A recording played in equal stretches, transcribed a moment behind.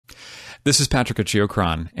This is Patrick at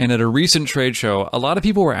Geochron, and at a recent trade show, a lot of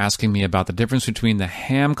people were asking me about the difference between the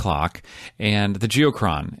HamClock and the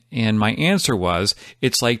Geochron, and my answer was,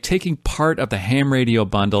 it's like taking part of the ham radio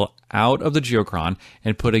bundle out of the Geochron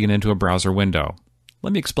and putting it into a browser window.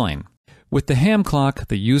 Let me explain. With the HamClock,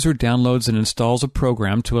 the user downloads and installs a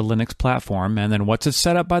program to a Linux platform, and then once it's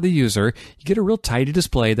set up by the user, you get a real tidy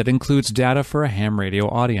display that includes data for a ham radio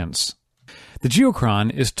audience. The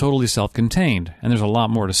Geochron is totally self-contained, and there's a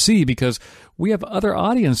lot more to see because we have other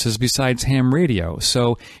audiences besides ham radio.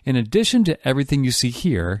 So, in addition to everything you see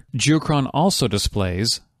here, Geochron also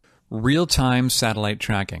displays real-time satellite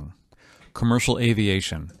tracking, commercial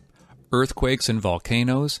aviation, earthquakes and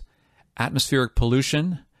volcanoes, atmospheric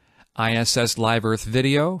pollution, ISS live Earth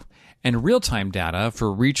video, and real-time data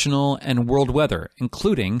for regional and world weather,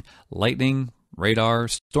 including lightning, radar,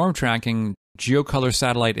 storm tracking, geocolor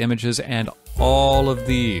satellite images, and all of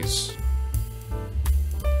these.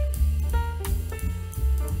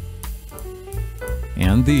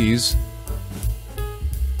 And these.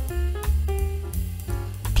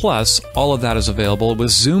 Plus, all of that is available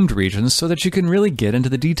with zoomed regions so that you can really get into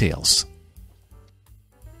the details.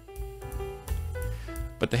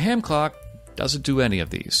 But the HamClock doesn't do any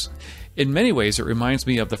of these. In many ways, it reminds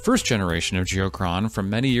me of the first generation of Geochron from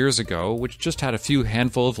many years ago, which just had a few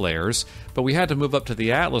handful of layers, but we had to move up to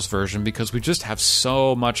the Atlas version because we just have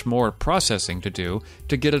so much more processing to do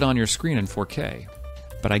to get it on your screen in 4K.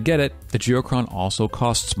 But I get it, the Geochron also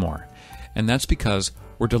costs more, and that's because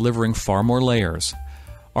we're delivering far more layers.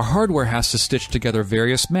 Our hardware has to stitch together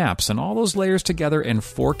various maps and all those layers together in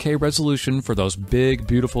 4K resolution for those big,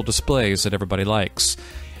 beautiful displays that everybody likes.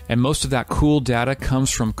 And most of that cool data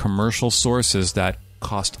comes from commercial sources that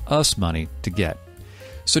cost us money to get.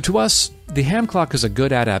 So to us, the HamClock is a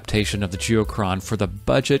good adaptation of the Geochron for the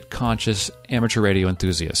budget-conscious amateur radio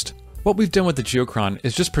enthusiast. What we've done with the Geochron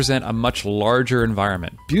is just present a much larger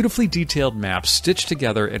environment, beautifully detailed maps stitched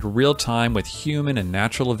together in real time with human and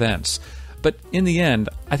natural events. But in the end,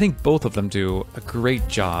 I think both of them do a great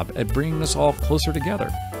job at bringing us all closer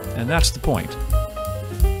together. And that's the point.